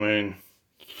I mean,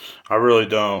 I really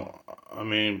don't. I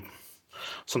mean,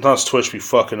 sometimes Twitch be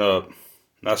fucking up.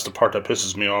 That's the part that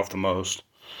pisses me off the most.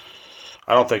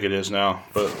 I don't think it is now,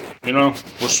 but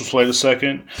let's just wait a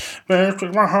second.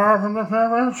 Can't my heart from the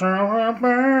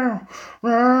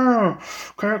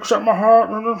can't accept my heart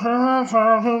from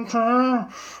the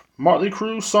Motley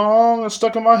Crue song is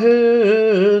stuck in my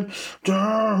head.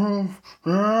 Can't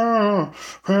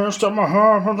stop my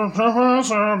heart from the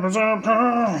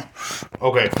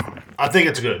Okay, I think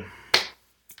it's good.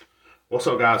 What's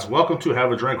up, guys? Welcome to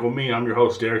Have a Drink with me. I'm your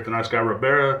host, Derek, the Nice Guy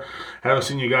Rivera. Haven't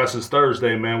seen you guys since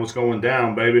Thursday, man. What's going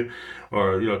down, baby?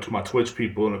 Or, to my Twitch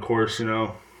people, and of course,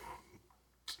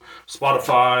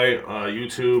 Spotify,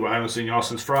 YouTube. I haven't seen y'all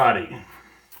since Friday.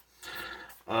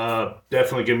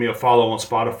 Definitely give me a follow on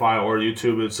Spotify or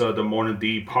YouTube. It's the Morning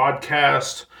D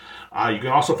podcast. You can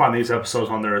also find these episodes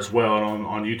on there as well. And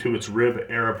on YouTube, it's Rib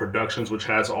Era Productions, which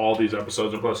has all these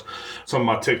episodes and plus some of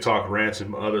my TikTok rants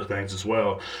and other things as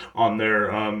well on there.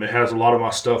 It has a lot of my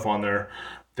stuff on there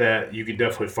that you can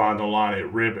definitely find online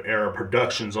at Rib Era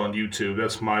Productions on YouTube.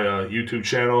 That's my YouTube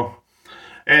channel.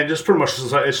 And just pretty much,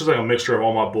 it's just like a mixture of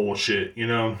all my bullshit.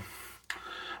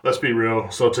 Let's be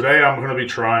real. So today I'm going to be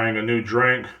trying a new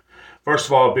drink. First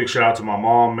of all, a big shout out to my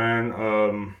mom,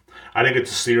 man. I didn't get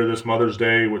to see her this Mother's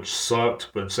Day, which sucked,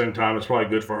 but at the same time, it's probably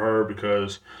good for her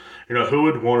because, who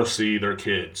would want to see their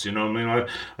kids? You know what I mean?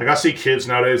 Like I see kids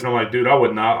nowadays, and I'm like, dude, I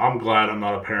would not. I'm glad I'm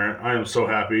not a parent. I am so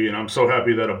happy, and I'm so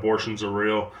happy that abortions are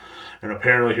real. And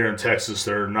apparently here in Texas,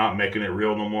 they're not making it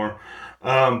real no more.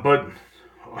 But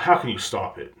how can you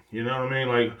stop it? You know what I mean?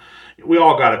 Like, we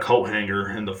all got a coat hanger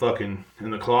in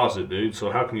the closet, dude.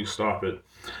 So how can you stop it?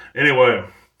 Anyway.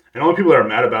 And the only people that are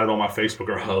mad about it on my Facebook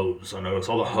are hoes. I know it's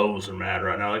all the hoes are mad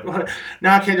right now. Like, what?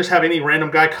 Now I can't just have any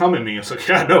random guy come at me. It's like,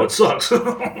 yeah, no, it sucks.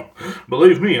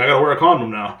 Believe me, I gotta wear a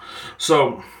condom now.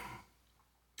 So,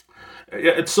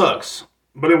 yeah, it sucks.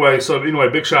 But anyway,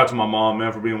 big shout out to my mom,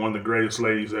 man, for being one of the greatest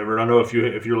ladies ever. And I know if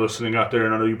you're listening out there,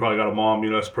 and I know you probably got a mom,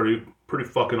 that's pretty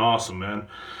fucking awesome, man.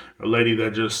 A lady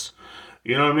that just,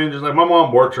 you know what I mean? Just like my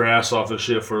mom worked her ass off and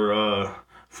shit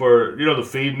to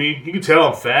feed me. You can tell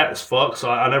I'm fat as fuck, so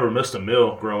I never missed a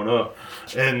meal growing up.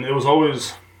 And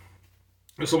always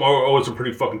some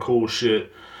pretty fucking cool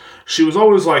shit. She was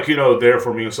always like, there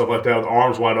for me and stuff like that with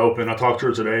arms wide open. I talked to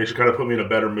her today. She kind of put me in a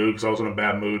better mood because I was in a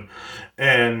bad mood.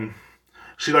 And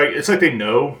it's like they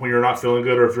know when you're not feeling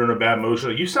good or if you're in a bad mood. She's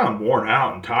like, you sound worn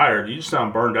out and tired. You just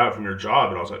sound burned out from your job.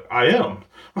 And I was like, I am.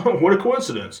 What a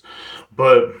coincidence.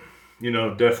 But,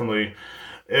 definitely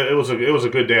it was a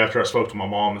good day after I spoke to my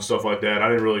mom and stuff like that. I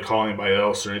didn't really call anybody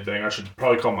else or anything. I should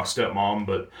probably call my stepmom,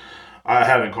 but I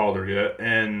haven't called her yet.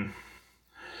 And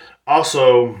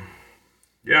also,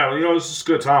 yeah, it's just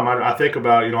a good time. I think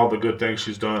about all the good things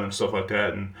she's done and stuff like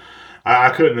that, and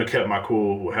I couldn't have kept my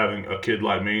cool having a kid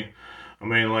like me. I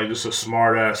mean, like just a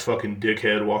smart ass fucking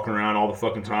dickhead walking around all the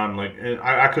fucking time. Like, and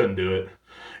I couldn't do it.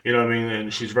 You know what I mean?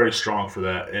 And she's very strong for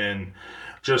that. And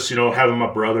just having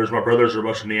my brothers. My brothers are a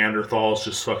bunch of Neanderthals,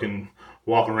 just fucking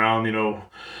walking around. What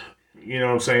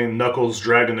I'm saying, knuckles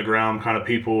dragging the ground kind of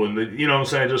people, and what I'm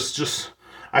saying, just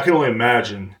I can only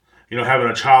imagine. Having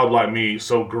a child like me,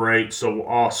 so great, so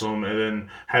awesome, and then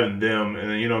having them, and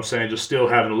then, what I'm saying, just still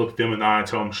having to look them in the eye and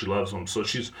tell them she loves them. So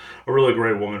she's a really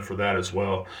great woman for that as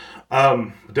well.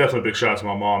 Definitely a big shout out to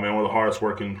my mom, man, one of the hardest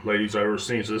working ladies I've ever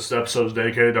seen. So this episode's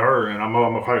dedicated to her, and I'm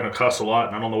probably going to cuss a lot,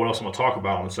 and I don't know what else I'm going to talk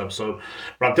about on this episode.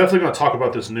 But I'm definitely going to talk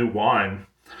about this new wine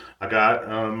I got.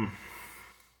 I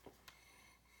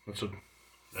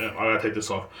gotta take this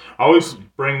off. I always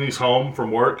bring these home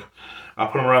from work. I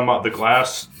put them around the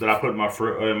glass that I put in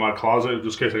my closet,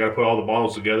 just in case I gotta put all the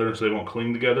bottles together so they won't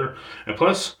cling together. And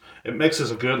plus, it makes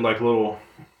this a good like little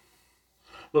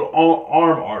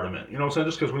arm ornament. You know what I'm saying?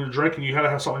 Just because when you're drinking, you gotta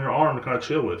have something in your arm to kind of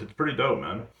chill with. It's pretty dope,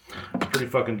 man. It's pretty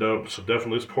fucking dope. So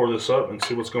definitely let's pour this up and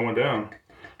see what's going down.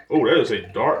 Oh, that is a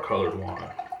dark colored wine.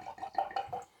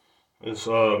 It's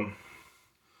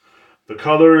the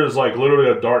color is like literally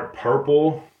a dark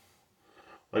purple.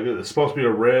 Like it's supposed to be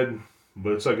a red,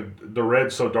 but it's like the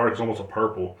red's so dark it's almost a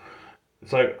purple.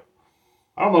 It's like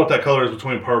I don't know what that color is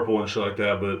between purple and shit like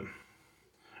that,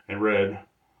 and red.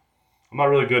 I'm not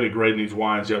really good at grading these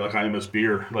wines yet, like I am this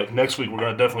beer. Like next week we're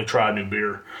gonna definitely try a new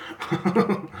beer.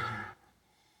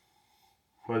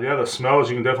 But yeah, the smells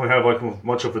you can definitely have like a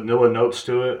bunch of vanilla notes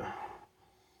to it.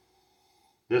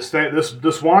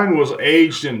 This wine was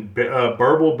aged in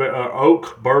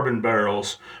oak bourbon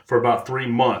barrels for about 3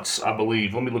 months, I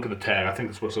believe. Let me look at the tag. I think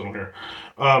that's what's on here.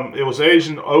 It was aged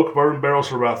in oak bourbon barrels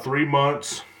for about 3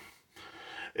 months.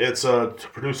 It's to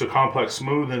produce a complex,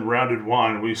 smooth, and rounded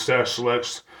wine. We stash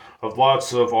selects of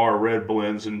lots of our red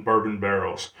blends in bourbon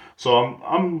barrels. So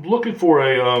I'm looking for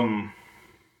a I'm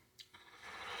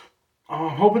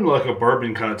hoping like a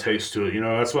bourbon kind of taste to it. You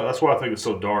know, that's why I think it's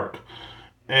so dark.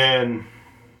 And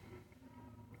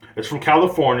it's from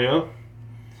California.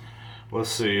 Let's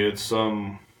see, it's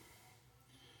I'm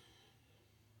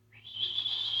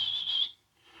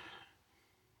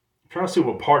trying to see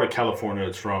what part of California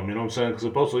it's from. You know what I'm saying? Because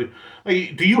supposedly,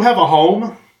 like, do you have a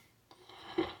home?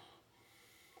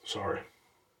 Sorry.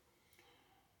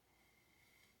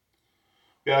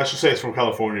 Yeah, I should say it's from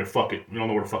California. Fuck it. You don't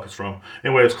know where the fuck it's from.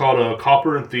 Anyway, it's called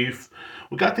Copper and Thief.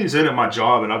 We got these in at my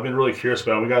job, and I've been really curious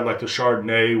about it. We got like the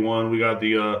Chardonnay one. We got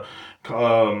the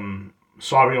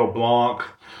Sauvignon Blanc.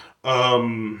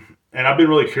 And I've been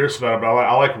really curious about it, but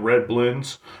I like red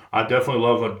blends. I definitely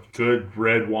love a good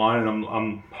red wine, and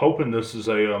I'm hoping this is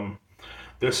that.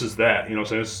 You know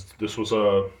what I'm saying? This was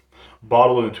a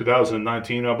bottled in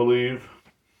 2019, I believe.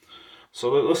 So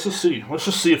let's just see. Let's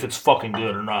just see if it's fucking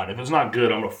good or not. If it's not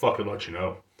good, I'm gonna fucking let you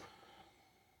know.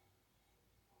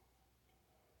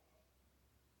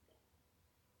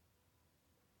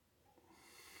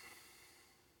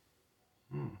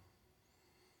 Hmm.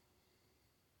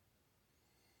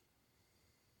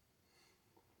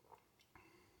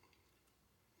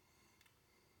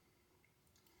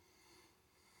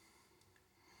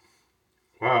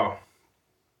 Wow,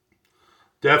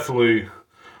 definitely.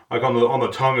 Like on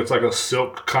the tongue, it's like a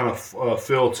silk kind of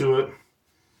feel to it.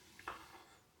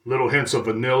 Little hints of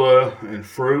vanilla and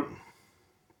fruit.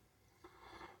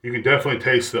 You can definitely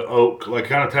taste the oak. Like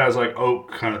kind of has like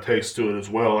oak kind of taste to it as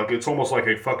well. Like it's almost like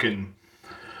a fucking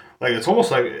like it's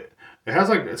almost like it has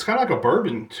like it's kind of like a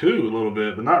bourbon too a little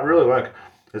bit, but not really like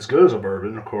as good as a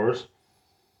bourbon, of course.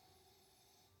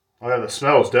 Oh yeah, the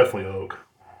smell is definitely oak.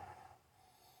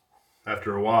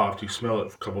 After a while, after you smell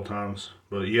it a couple times,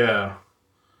 but yeah,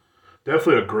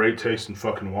 definitely a great tasting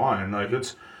fucking wine. Like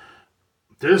it's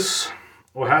this.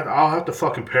 I'll have to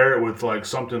fucking pair it with like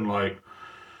something like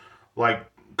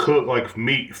cook like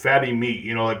meat, fatty meat.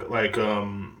 You know,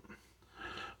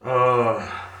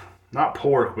 uh not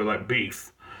pork, but like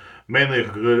beef. Mainly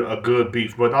a good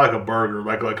beef, but not like a burger.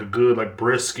 Like a good like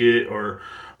brisket or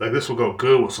like this will go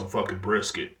good with some fucking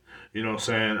brisket. You know what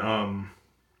I'm saying?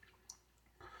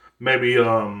 Maybe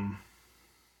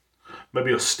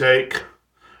maybe a steak.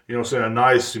 You know what I'm saying? A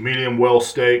nice medium well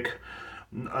steak.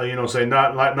 You know, say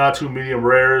not too medium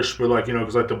rarish, but like you know,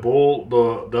 because like the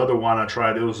other wine I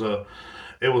tried, it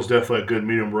was definitely a good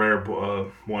medium rare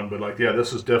one. But like yeah,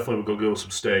 this is definitely would go good with some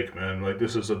steak, man. Like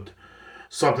this is a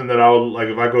something that I would like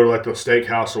if I go to like the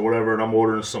steakhouse or whatever, and I'm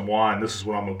ordering some wine. This is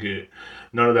what I'm gonna get.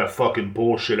 None of that fucking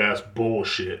bullshit ass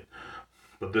bullshit.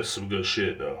 But this is some good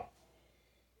shit though.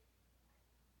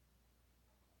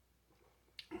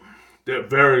 They're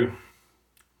very.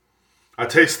 I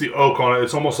taste the oak on it.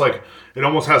 It's almost like it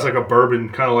almost has like a bourbon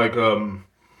kind of like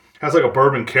has like a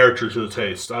bourbon character to the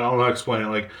taste. I don't know how to explain it.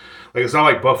 Like it's not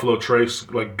like Buffalo Trace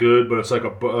like good, but it's like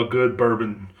a good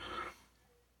bourbon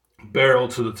barrel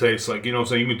to the taste. Like you know what I'm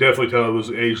saying. You can definitely tell it was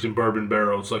aged in bourbon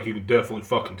barrels. Like you can definitely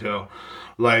fucking tell.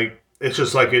 Like it's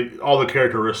just like it all the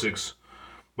characteristics,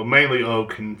 but mainly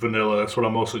oak and vanilla. That's what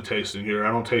I'm mostly tasting here.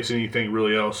 I don't taste anything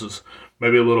really else. Is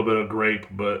maybe a little bit of grape,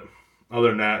 but other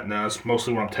than that, no, that's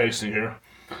mostly what I'm tasting here.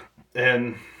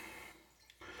 And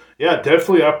yeah,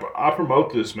 definitely. I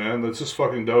promote this, man. That's just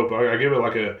fucking dope. I give it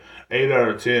like a 8 out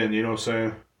of 10. You know what I'm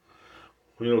saying?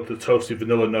 You know, with the toasty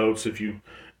vanilla notes. If you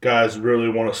guys really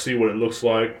want to see what it looks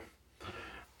like,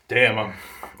 damn,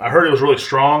 I heard it was really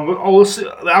strong. Oh, let's see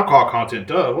the alcohol content.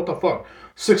 Duh, what the fuck?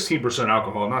 16%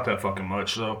 alcohol, not that fucking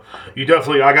much. So you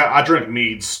definitely, I drink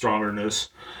meads stronger than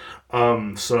this.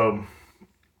 So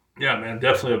yeah, man,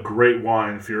 definitely a great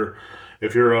wine if you're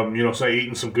you know say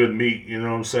eating some good meat. You know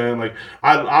what I'm saying? Like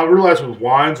I realized with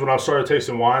wines when I started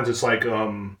tasting wines, it's like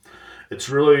it's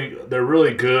really they're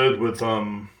really good with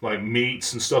like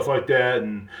meats and stuff like that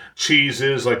and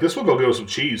cheeses. Like this will go good with some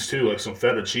cheese too, like some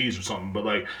feta cheese or something. But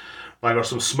like or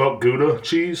some smoked Gouda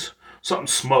cheese, something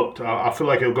smoked. I feel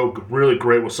like it'll go really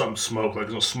great with something smoked,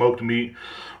 like some smoked meat.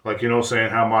 Like you know, what I'm saying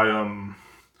how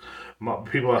my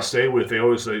people I stay with, they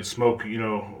always they smoke, you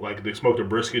know, like they smoked a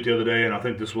brisket the other day, and I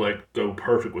think this will like go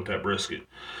perfect with that brisket.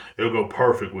 It'll go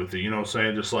perfect with it, you know what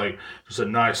I'm saying? Just a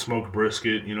nice smoked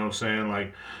brisket, you know what I'm saying?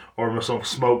 Like or some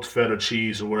smoked feta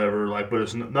cheese or whatever. Like, but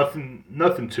it's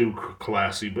nothing too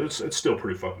classy, but it's still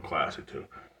pretty fucking classy too.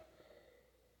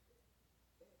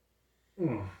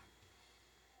 Mm.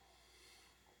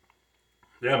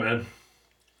 Yeah, man,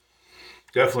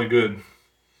 definitely good,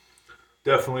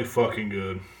 definitely fucking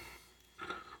good.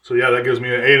 So yeah, that gives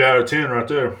me an 8 out of 10 right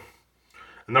there. And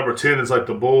number 10 is like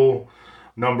the bull.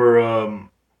 Number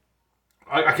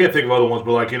I can't think of other ones,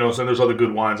 but like so there's other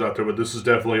good wines out there. But this is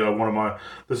definitely one of my.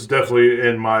 This is definitely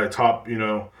in my top.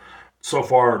 So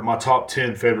far my top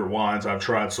 10 favorite wines I've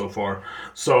tried so far.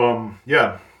 So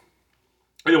yeah.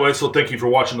 Anyway, so thank you for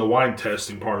watching the wine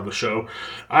testing part of the show.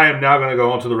 I am now going to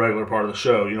go on to the regular part of the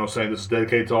show. Saying this is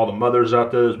dedicated to all the mothers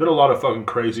out there. There's been a lot of fucking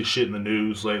crazy shit in the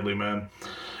news lately, man.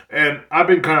 And I've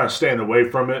been kind of staying away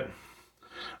from it.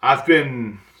 I've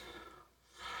been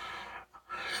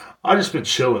I just been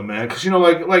chilling, man. Because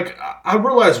like I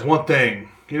realized one thing.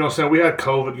 We had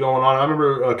COVID going on. I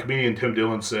remember comedian Tim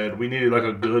Dillon said we needed like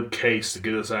a good case to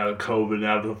get us out of COVID and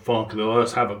out of the funk to let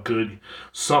us have a good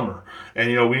summer. And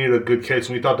we needed a good case.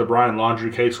 And we thought the Brian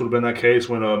Laundrie case would have been that case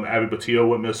when Abby Batillo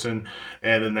went missing,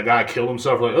 and then the guy killed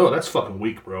himself. Like, oh, that's fucking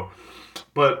weak, bro.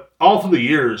 But all through the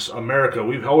years, America,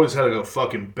 we've always had like a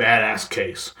fucking badass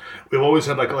case. We've always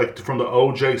had like from the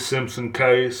O.J. Simpson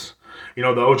case. The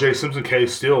O.J. Simpson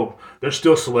case, there's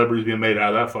still celebrities being made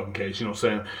out of that fucking case.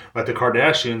 Saying like the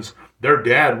Kardashians, their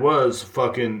dad was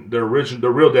fucking their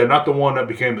real dad, not the one that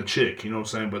became the chick.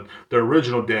 But their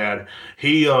original dad,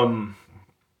 he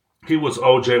was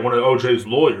O.J. one of O.J.'s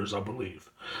lawyers, I believe.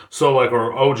 So like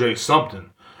or O.J.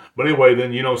 something. But anyway,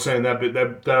 then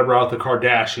that brought out the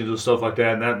Kardashians and stuff like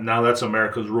that, and now that's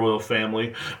America's royal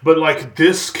family. But like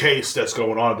this case that's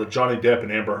going on, the Johnny Depp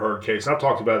and Amber Heard case, I've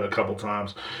talked about it a couple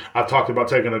times. I've talked about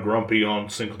taking a grumpy on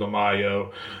Cinco de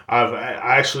Mayo. I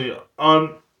actually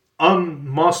on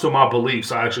most of my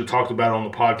beliefs, I actually talked about it on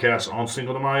the podcast on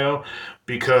Cinco de Mayo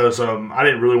because I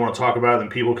didn't really want to talk about it, and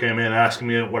people came in asking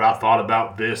me what I thought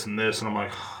about this, and I'm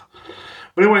like.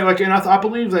 But anyway, like, and I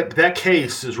believe that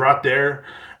case is right there.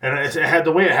 And it had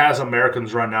the way it has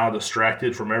Americans right now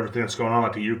distracted from everything that's going on,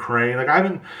 like the Ukraine. Like I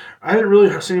haven't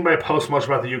really seen anybody post much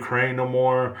about the Ukraine no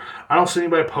more. I don't see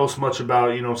anybody post much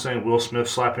about saying Will Smith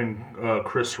slapping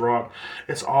Chris Rock.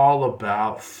 It's all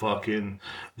about fucking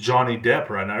Johnny Depp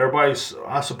right now.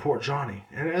 I support Johnny,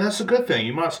 and that's a good thing.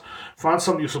 You must find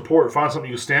something you support, find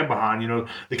something you stand behind.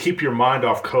 To keep your mind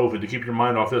off COVID, to keep your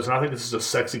mind off this. And I think this is a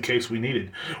sexy case we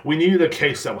needed. We needed a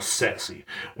case that was sexy.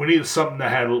 We needed something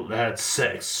that had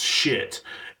sex. Shit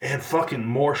and fucking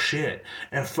more shit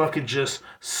and fucking just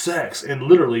sex and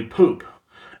literally poop,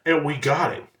 and we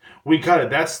got it.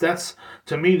 That's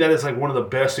to me, that is like one of the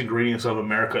best ingredients of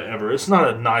America ever. It's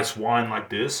not a nice wine like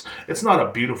this. It's not a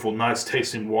beautiful, nice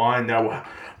tasting wine that'll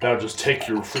just take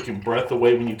your freaking breath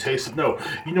away when you taste it. No,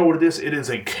 you know what it is? It is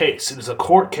a case. It is a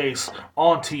court case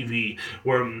on TV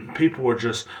where people are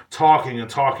just talking and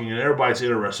talking, and everybody's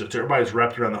interested. Everybody's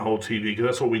wrapped around the whole TV because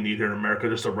that's what we need here in America,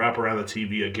 just to wrap around the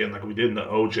TV again like we did in the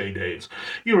OJ days.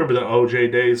 You remember the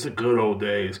OJ days, the good old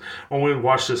days, when we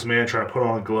watched this man try to put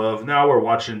on a glove. Now we're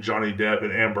watching Johnny Depp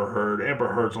and Amber Heard.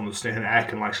 Amber Heard's on the stand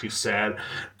acting like she's sad,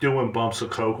 doing bumps of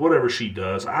coke, whatever she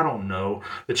does. I don't know.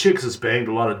 The chick has banged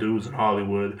a lot of dudes in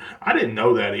Hollywood. I didn't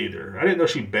know that either. I didn't know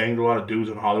she banged a lot of dudes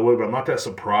in Hollywood, but I'm not that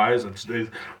surprised. It's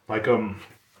like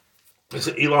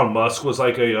Elon Musk was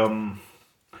like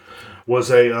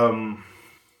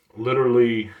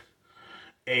literally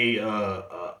a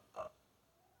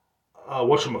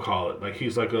whatchamacallit. Like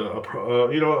he's like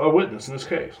a witness in this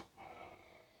case.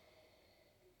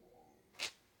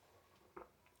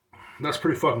 That's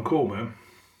pretty fucking cool, man.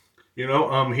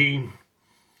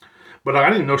 But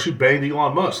I didn't know she banged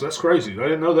Elon Musk. That's crazy. I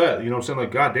didn't know that. You know what I'm saying?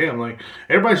 Like, goddamn, like,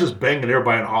 everybody's just banging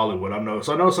everybody in Hollywood. I know.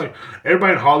 So I know it's like,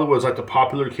 everybody in Hollywood is like the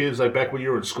popular kids. Like, back when you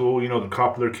were in school, the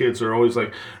popular kids are always,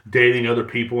 like, dating other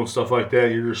people and stuff like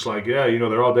that. You're just like, yeah,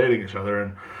 they're all dating each other.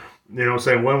 And, you know what I'm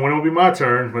saying? When will be my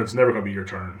turn? But it's never going to be your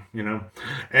turn,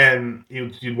 And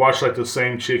you'd watch, like, the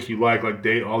same chick you like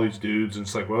date all these dudes. And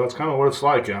it's like, well, that's kind of what it's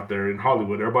like out there in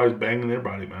Hollywood. Everybody's banging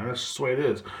everybody, man. That's just the way it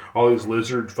is. All these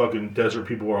lizard fucking desert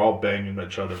people are all banging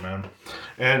each other, man.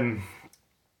 And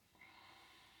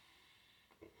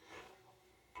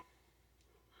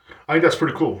I think that's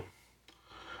pretty cool.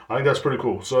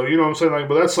 So, you know what I'm saying? Like,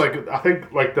 but that's like, I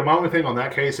think, like, the only thing on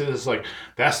that case is, like,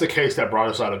 that's the case that brought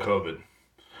us out of COVID.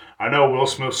 I know Will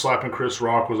Smith slapping Chris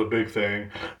Rock was a big thing.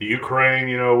 The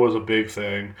Ukraine, was a big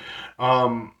thing.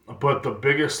 But the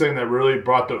biggest thing that really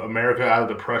brought America out of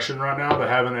depression right now, to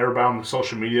having everybody on the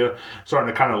social media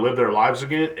starting to kind of live their lives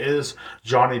again, is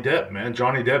Johnny Depp, man.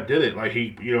 Johnny Depp did it. Like,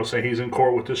 he, say he's in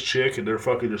court with this chick, and they're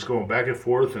fucking just going back and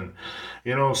forth, and,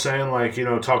 you know what I'm saying? Like,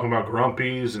 talking about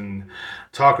grumpies, and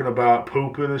talking about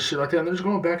pooping and shit like that, and they're just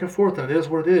going back and forth, and it is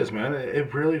what it is, man.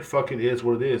 It really fucking is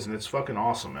what it is, and it's fucking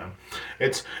awesome, man.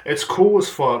 It's cool as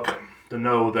fuck to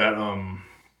know that,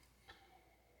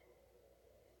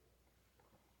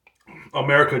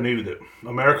 America needed it.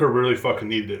 America really fucking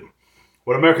needed it.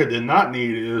 What America did not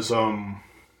need is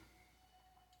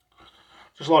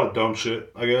just Just a lot of dumb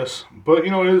shit, I guess. But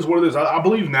you know, it is what it is. I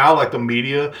believe now, like the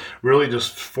media really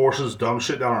just forces dumb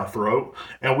shit down our throat,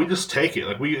 and we just take it.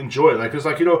 Like we enjoy it. Like it's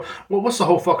like what's the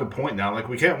whole fucking point now? Like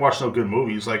we can't watch no good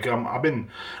movies. Like I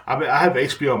have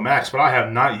HBO Max, but I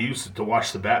have not used it to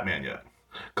watch the Batman yet.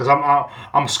 Because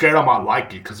I'm scared I might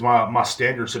like it because my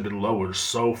standards have been lowered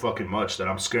so fucking much that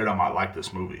I'm scared I might like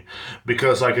this movie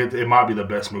because like it might be the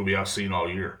best movie I've seen all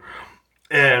year,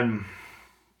 and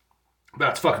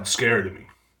that's fucking scary to me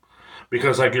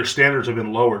because like your standards have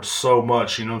been lowered so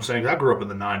much. You know what I'm saying? I grew up in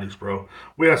the '90s, bro.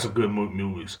 We had some good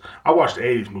movies. I watched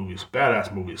 '80s movies,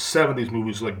 badass movies, '70s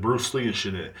movies like Bruce Lee and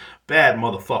shit in it. Bad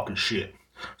motherfucking shit.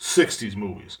 '60s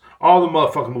movies. All the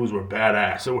motherfucking movies were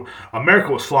badass.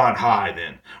 America was flying high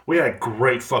then. We had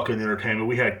great fucking entertainment.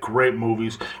 We had great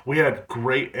movies. We had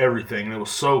great everything. And it was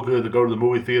so good to go to the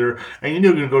movie theater. And you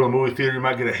knew you were going to go to the movie theater. You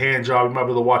might get a hand job. You might be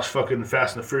able to watch fucking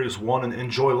Fast and the Furious 1 and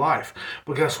enjoy life.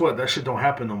 But guess what? That shit don't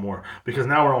happen no more. Because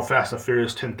now we're on Fast and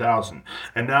Furious 10,000.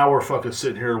 And now we're fucking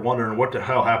sitting here wondering what the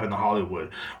hell happened to Hollywood.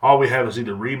 All we have is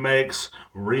either remakes,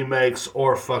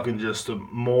 or fucking just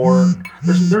more.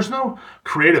 There's no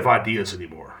creative ideas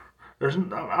anymore.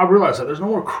 I realize that there's no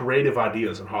more creative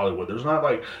ideas in Hollywood. There's not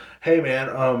like, hey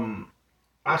man,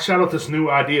 I shot out this new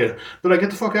idea. Then I get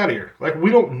the fuck out of here. Like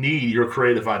we don't need your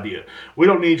creative idea. We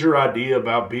don't need your idea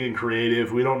about being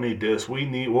creative. We don't need this.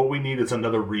 What we need is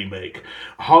another remake.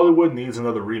 Hollywood needs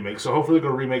another remake. So hopefully they're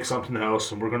gonna remake something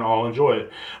else and we're gonna all enjoy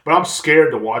it. But I'm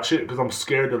scared to watch it because I'm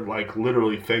scared to like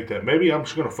literally think that maybe I'm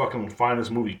just gonna fucking find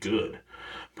this movie good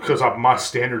because my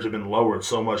standards have been lowered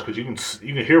so much. Because you can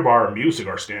hear by our music,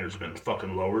 our standards have been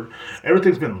fucking lowered.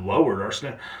 Everything's been lowered.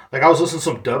 Like I was listening to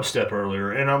some dubstep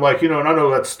earlier, and I'm like, and I know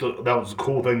that was a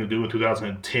cool thing to do in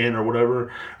 2010 or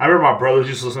whatever. I remember my brothers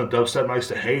used to listen to dubstep, and I used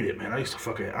to hate it, man. I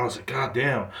was like, god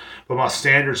damn. But my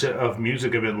standards of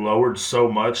music have been lowered so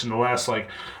much in the last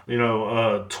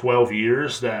 12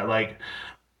 years that like.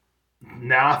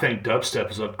 Now I think dubstep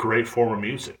is a great form of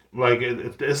music. Like,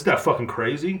 isn't that fucking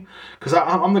crazy? Because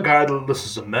I'm the guy that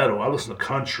listens to metal. I listen to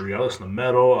country. I listen to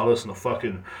metal. I listen to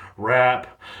fucking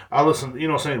rap. I listen,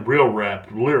 what I'm saying, real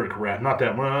rap, lyric rap, not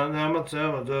that, not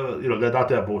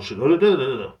that bullshit.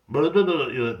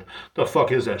 The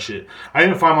fuck is that shit? I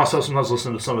even find myself sometimes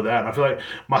listening to some of that, and I feel like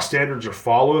my standards are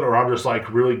falling, or I'm just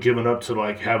like really giving up to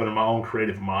like having my own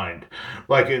creative mind.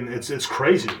 Like, and it's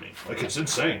crazy to me. Like, it's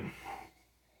insane.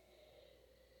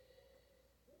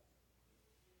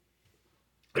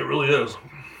 It really is,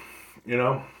 you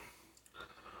know.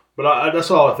 But that's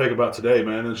all I think about today,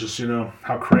 man. It's just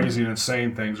how crazy and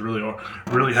insane things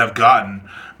really have gotten.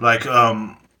 Like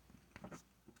I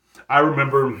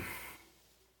remember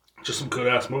just some good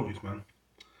ass movies, man.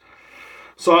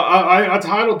 So I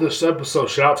titled this episode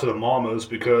 "Shout to the Mamas"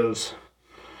 because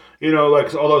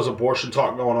like all those abortion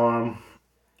talk going on.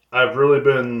 I've really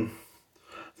been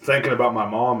thinking about my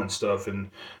mom and stuff,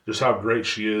 and just how great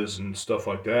she is and stuff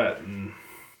like that, and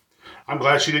I'm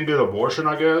glad she didn't get an abortion,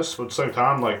 I guess. But at the same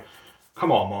time, like,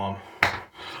 come on, mom.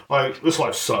 Like, this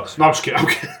life sucks. No, I'm just kidding. I'm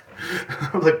kidding.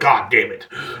 I'm like, god damn it.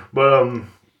 But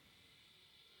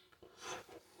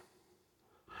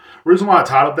reason why I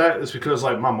titled that is because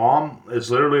like my mom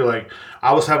is literally like,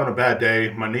 I was having a bad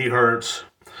day. My knee hurts.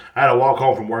 I had to walk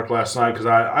home from work last night because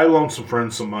I loaned some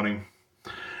friends some money.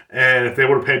 And if they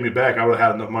would have paid me back, I would have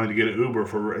had enough money to get an Uber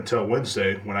for until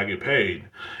Wednesday when I get paid,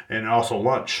 and also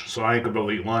lunch. So I ain't gonna be able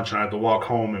to eat lunch, and I have to walk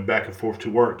home and back and forth to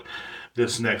work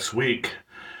this next week.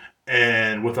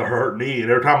 And with a hurt knee, and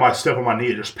every time I step on my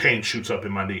knee, just pain shoots up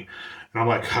in my knee. And I'm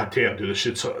like, god damn, dude, this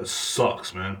shit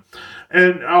sucks, man.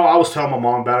 And I was telling my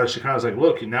mom about it. She kind of was like,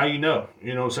 look, now you know.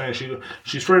 You know what I'm saying?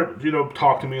 She straight up,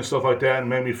 talked to me and stuff like that and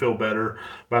made me feel better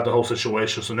about the whole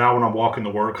situation. So now when I'm walking to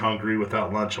work hungry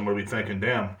without lunch, I'm going to be thinking,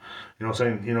 damn, you know what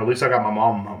I'm saying? At least I got my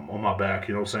mom on my back,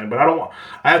 you know what I'm saying? But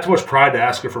I have too much pride to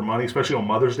ask her for money, especially on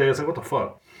Mother's Day. It's like, what the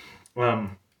fuck? I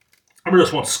remember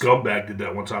this one scumbag did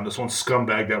that one time. This one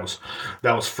scumbag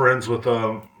that was friends with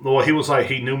he was like,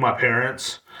 he knew my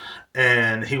parents,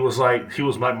 and he was like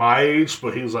my age,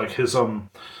 but he was like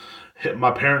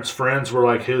my parents' friends were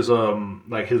like his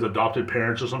adopted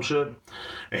parents or some shit.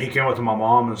 And he came up to my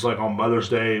mom and it's like on Mother's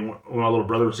Day when my little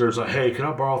brother was there, it's like, hey, can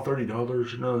I borrow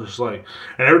 $30? Just like,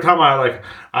 and every time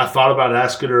I thought about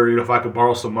asking her, if I could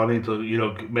borrow some money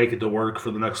to, make it to work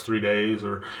for the next 3 days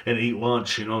and eat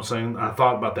lunch, you know what I'm saying? I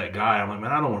thought about that guy. I'm like,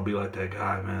 man, I don't want to be like that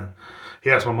guy, man.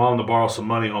 He asked my mom to borrow some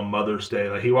money on Mother's Day.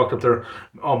 Like he walked up there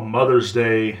on Mother's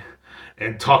Day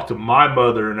and talk to my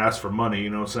mother and ask for money, you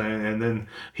know what I'm saying? And then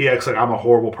he acts like I'm a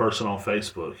horrible person on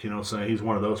Facebook, you know what I'm saying? He's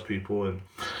one of those people, and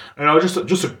just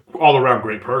an all around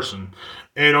great person.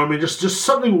 And I mean, just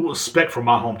something with respect for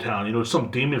my hometown.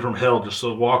 Some demon from hell just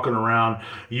walking around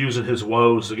using his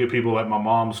woes to get people like my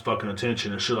mom's fucking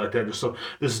attention and shit like that.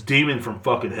 This demon from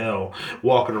fucking hell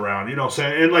walking around. You know what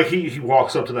I'm saying? And like he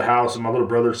walks up to the house, and my little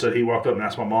brother said he walked up and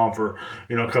asked my mom for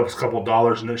a couple of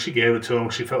dollars, and then she gave it to him.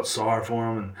 She felt sorry for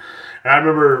him, and I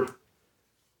remember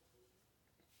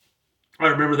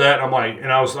that, and I'm like,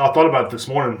 and I thought about it this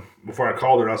morning before I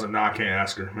called her. And I was like, nah, I can't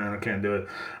ask her, man. I can't do it.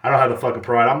 I don't have the fucking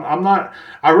pride. I'm not.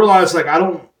 I realize like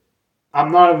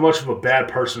I'm not as much of a bad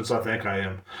person as I think I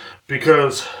am,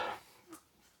 because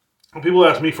when people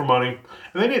ask me for money,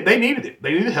 and they needed it,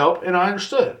 they needed help, and I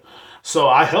understood, so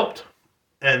I helped,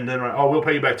 and then like, oh, we'll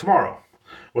pay you back tomorrow.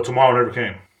 Well, tomorrow never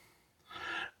came,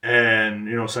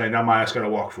 and saying now my ass got to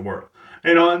walk for work.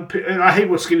 And I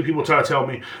hate what skinny people try to tell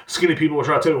me. Skinny people will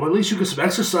try to tell me, well, at least you get some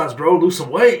exercise, bro, lose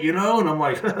some weight, And I'm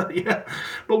like, yeah.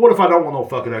 But what if I don't want no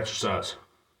fucking exercise?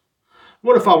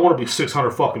 What if I want to be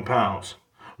 600 fucking pounds,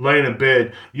 laying in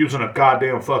bed, using a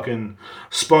goddamn fucking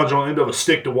sponge on the end of a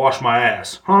stick to wash my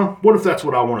ass? Huh? What if that's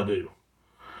what I want to do?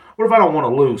 What if I don't want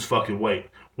to lose fucking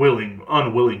weight?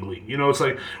 Unwillingly. It's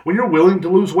like, when you're willing to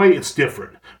lose weight, it's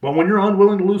different. But when you're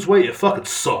unwilling to lose weight, it fucking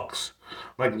sucks.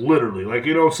 Like, literally. Like,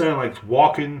 you know what I'm saying? Like,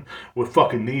 walking with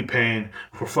fucking knee pain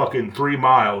for fucking 3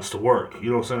 miles to work.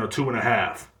 You know what I'm saying? Or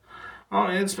 2.5. Oh,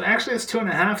 it's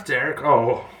 2.5, Derek.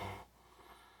 Oh.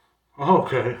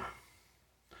 Okay.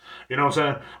 You know what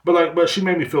I'm saying? But she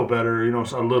made me feel better,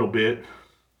 a little bit.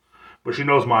 But she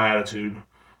knows my attitude.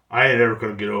 I ain't ever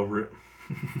gonna get over it.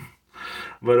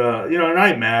 But, and I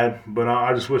ain't mad, but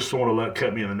I just wish someone would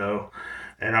kept me in the know.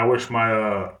 And I wish my,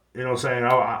 you know what I'm saying?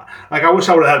 I wish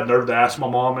I would have had the nerve to ask my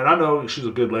mom, and I know she's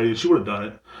a good lady. She would have done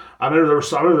it. I remember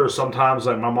there were some times,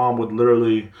 like, my mom would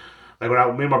literally, like,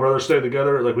 when me and my brother stayed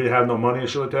together, like, we didn't have no money and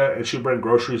shit like that, and she'd bring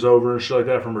groceries over and shit like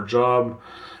that from her job,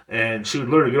 and she would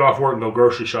literally get off work and go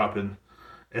grocery shopping,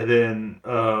 and then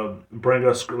bring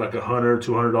us, like, $100,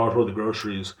 $200 worth of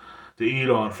groceries to eat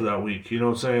on for that week. You know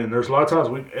what I'm saying? There's a lot of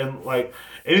times and like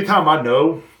anytime I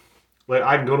know, like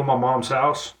I can go to my mom's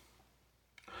house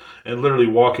and literally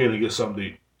walk in and get something to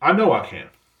eat. I know I can.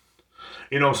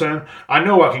 You know what I'm saying? I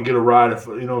know I can get a ride if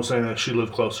you know what I'm saying that she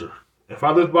lived closer. If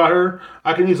I lived by her,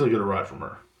 I can easily get a ride from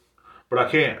her. But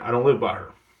I can't. I don't live by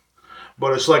her.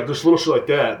 But it's like this little shit like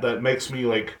that makes me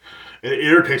like it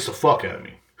irritates the fuck out of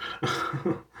me.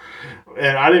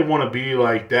 And I didn't want to be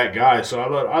like that guy, so I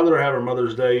let her have her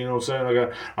Mother's Day. You know what I'm saying?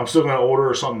 Like I'm still gonna order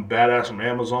her something badass from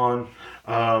Amazon.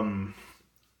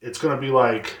 It's gonna be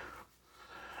like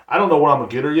I don't know what I'm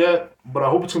gonna get her yet, but I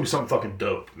hope it's gonna be something fucking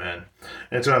dope, man.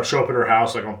 And it's gonna show up at her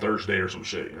house like on Thursday or some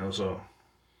shit, So,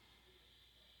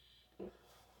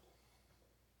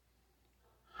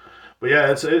 but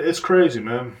yeah, it's crazy,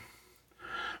 man.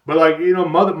 But like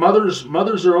mothers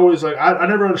are always like I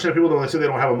never understand people when they say they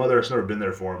don't have a mother that's never been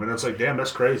there for them, and it's like damn,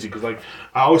 that's crazy because like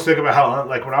I always think about how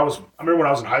like I remember when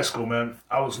I was in high school, man,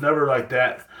 I was never like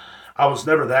that. I was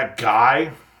never that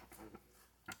guy,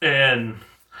 and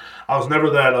I was never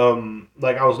that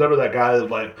I was never that guy that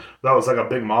was like a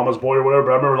big mama's boy or whatever.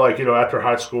 But I remember like after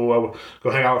high school I would go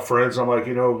hang out with friends. And I'm like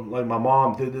like my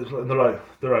mom did this, and they're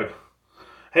like,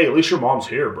 hey, at least your mom's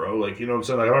here, bro. Like what I'm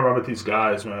saying. Like I remember I met these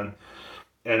guys, man.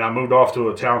 And I moved off to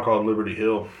a town called Liberty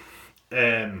Hill,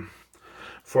 and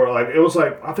for like it was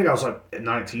like I think I was like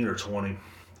 19 or 20,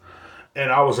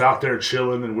 and I was out there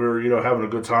chilling, and we were having a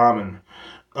good time,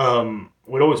 and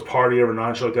we'd always party every night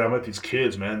and shit like that. I met these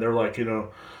kids, man. They're like they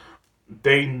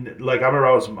like I remember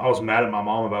I was mad at my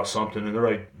mom about something, and they're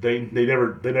like they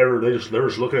just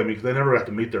looking at me because they never got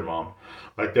to meet their mom.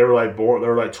 Like they were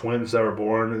like twins that were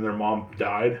born and their mom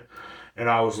died, and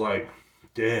I was like,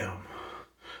 damn.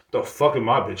 The fuck am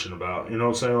I bitching about? You know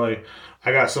what I'm saying? Like,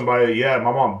 I got somebody, yeah,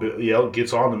 my mom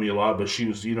gets on to me a lot, but she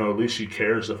was, at least she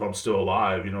cares if I'm still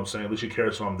alive, you know what I'm saying? At least she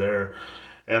cares if I'm there.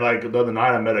 And like the other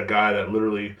night I met a guy that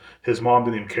literally, his mom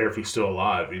didn't even care if he's still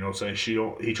alive, you know what I'm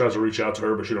saying? He tries to reach out to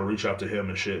her, but she don't reach out to him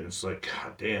and shit. And it's like,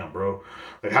 god damn, bro.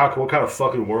 Like, what kind of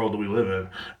fucking world do we live in?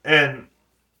 And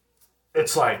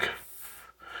it's like,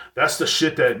 that's the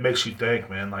shit that makes you think,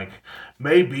 man. Like,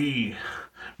 maybe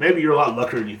you're a lot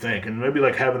luckier than you think, and maybe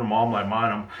like having a mom like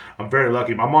mine, I'm very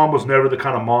lucky. My mom was never the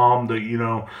kind of mom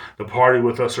that to party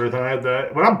with us or anything like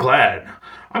that. But I'm glad.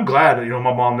 That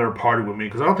my mom never partied with me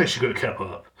because I don't think she could have kept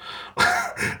up.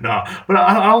 No, but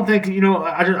I don't think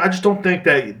I just don't think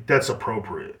that that's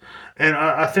appropriate. And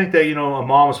I think that a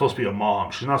mom is supposed to be a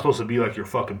mom. She's not supposed to be like your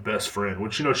fucking best friend.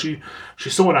 Which she's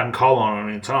someone I can call on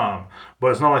any time.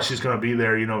 But it's not like she's gonna be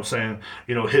there.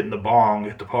 Hitting the bong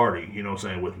at the party.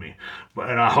 With me.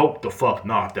 And I hope the fuck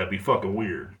not. That'd be fucking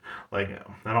weird. Like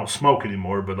I don't smoke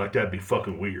anymore, but like that'd be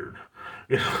fucking weird.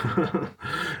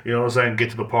 You know what I'm saying? Get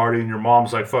to the party and your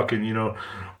mom's like fucking,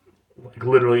 like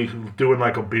literally doing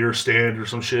like a beer stand or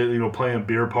some shit, playing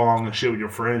beer pong and shit with your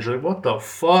friends. You're like, what the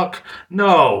fuck?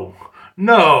 No,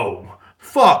 no,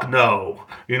 fuck no.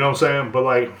 You know what I'm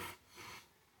saying?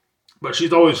 But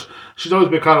she's always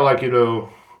been kind of like,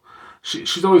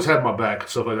 she's always had my back and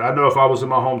stuff like that. I know if I was in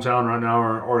my hometown right now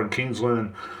or in Kingsland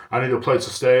and I need a place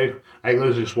to stay, I can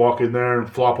literally just walk in there and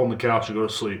flop on the couch and go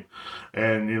to sleep.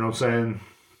 And you know what I'm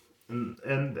saying?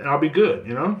 And I'll be good,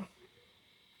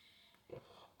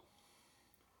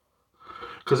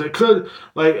 Because it could,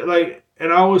 and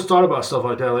I always thought about stuff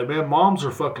like that. Like, man, moms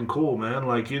are fucking cool, man.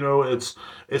 Like, it's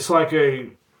like I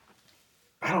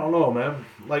don't know, man.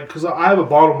 Like, because I have a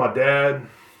bond with my dad.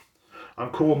 I'm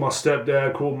cool with my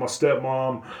stepdad, cool with my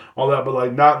stepmom, all that, but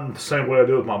like not in the same way I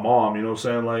do with my mom. You know what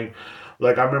I'm saying?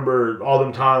 Like I remember all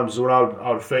them times when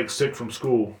I would fake sick from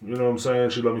school. You know what I'm saying?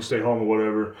 She'd let me stay home or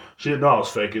whatever. She didn't know I was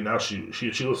faking. Now she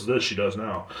listens to this. She does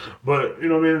now. But you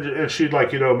know what I mean? And she'd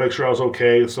like make sure I was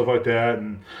okay and stuff like that.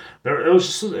 And it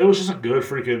was just a good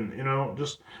freaking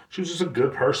just she was just a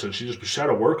good person. She had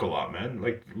to work a lot, man.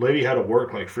 Like lady had to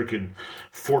work like freaking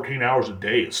 14 hours a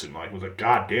day. It seemed like it was like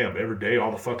goddamn every day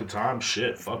all the fucking time.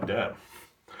 Shit, fuck that.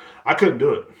 I couldn't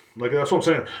do it. Like that's what I'm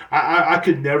saying. I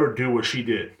could never do what she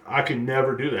did. I could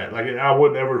never do that. Like I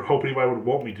wouldn't ever hope anybody would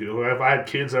want me to. Like, if I had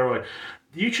kids that were like,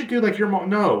 you should do like your mom.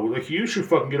 No, like you should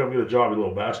fucking get up and get a job, you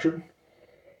little bastard.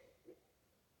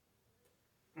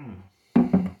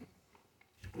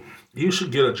 You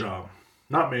should get a job,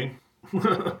 not me.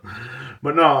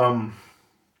 But no,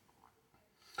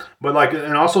 but like,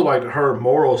 and also like her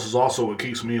morals is also what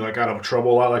keeps me like out of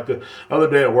trouble a lot. Like the other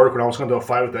day at work when I was going to do a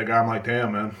fight with that guy, I'm like,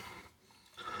 damn man,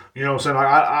 you know what I'm saying? Like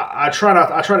I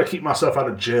try to keep myself out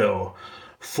of jail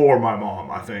for my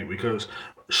mom. I think because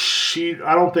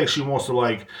I don't think she wants to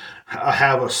like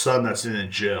have a son that's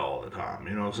in jail all the time.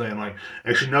 You know what I'm saying? Like,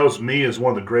 and she knows me as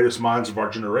one of the greatest minds of our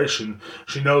generation.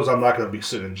 She knows I'm not going to be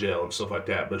sitting in jail and stuff like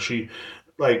that. But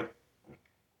like,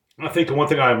 I think the one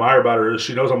thing I admire about her is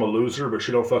she knows I'm a loser, but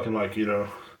she don't fucking like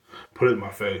put it in my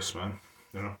face, man.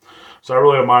 You know. So I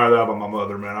really admire that about my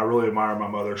mother, man. I really admire my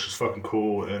mother. She's fucking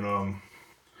cool, and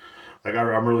like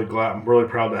I'm really glad, I'm really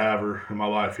proud to have her in my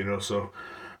life. So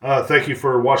thank you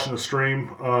for watching the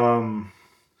stream.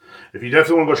 If you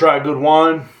definitely want to go try a good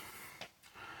wine,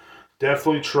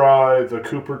 definitely try the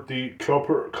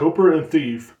Copper and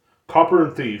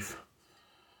Thief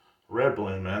Red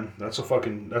Blend, man. That's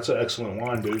an excellent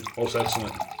wine, dude. Most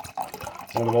excellent.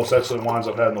 One of the most excellent wines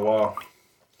I've had in a while.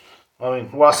 I mean,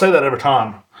 well, I say that every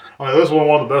time. I mean, this is one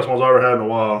of the best ones I've ever had in a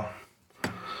while.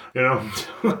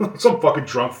 Some fucking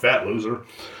drunk fat loser.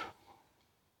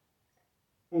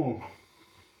 Mm.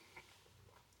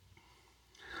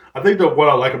 I think that what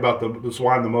I like about this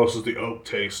wine the most is the oak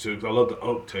taste too. Cause I love the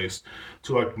oak taste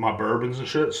to like my bourbons and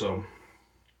shit. So,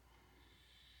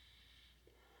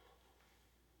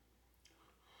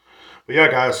 but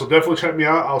yeah, guys. So definitely check me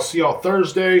out. I'll see y'all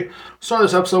Thursday. Sorry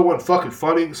this episode wasn't fucking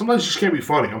funny. Sometimes you just can't be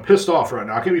funny. I'm pissed off right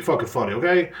now. I can't be fucking funny.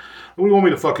 Okay? What do you want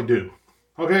me to fucking do?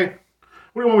 Okay?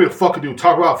 What do you want me to fucking do?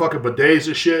 Talk about fucking bidets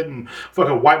and shit and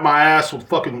fucking wipe my ass with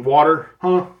fucking water?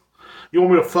 Huh? You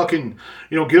want me to fucking,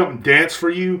 get up and dance for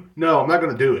you? No, I'm not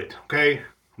going to do it, okay? I'm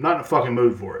not in a fucking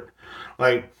mood for it.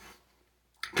 Like,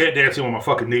 can't dance when my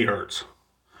fucking knee hurts.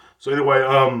 So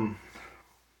anyway,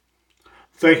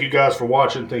 thank you guys for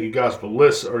watching. Thank you guys for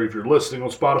listening. Or if you're listening on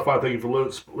Spotify, thank you for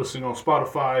listening on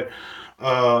Spotify.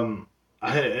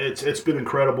 It's been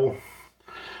incredible.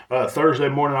 Thursday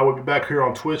morning, I will be back here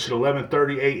on Twitch at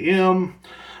 11:30 a.m.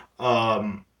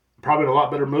 Probably in a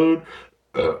lot better mood.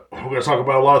 We're going to talk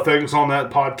about a lot of things on that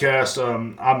podcast.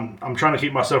 I'm trying to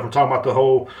keep myself from talking about the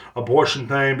whole abortion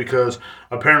thing because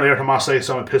apparently every time I say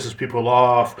something, it pisses people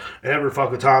off every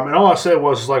fucking time. And all I said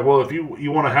was like, well, if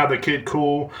you want to have the kid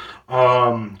cool,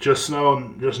 just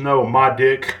know my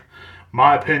dick,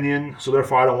 my opinion. So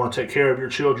therefore, I don't want to take care of your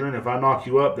children. If I knock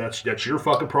you up, that's your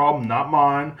fucking problem, not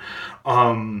mine.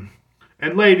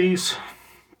 And ladies,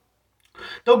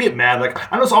 don't get mad.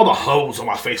 Like, I notice all the hoes on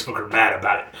my Facebook are mad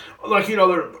about it. Like,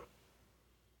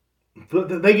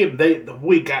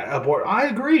 we got aborted. I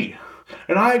agree.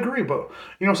 And I agree, but, you know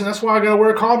what I'm saying? That's why I gotta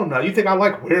wear a condom now. You think I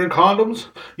like wearing condoms?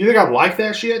 You think I like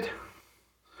that shit?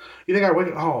 You think I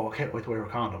can't wait to wear a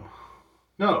condom.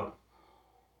 No.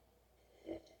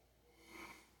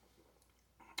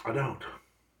 I don't.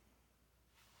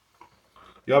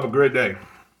 You have a great day.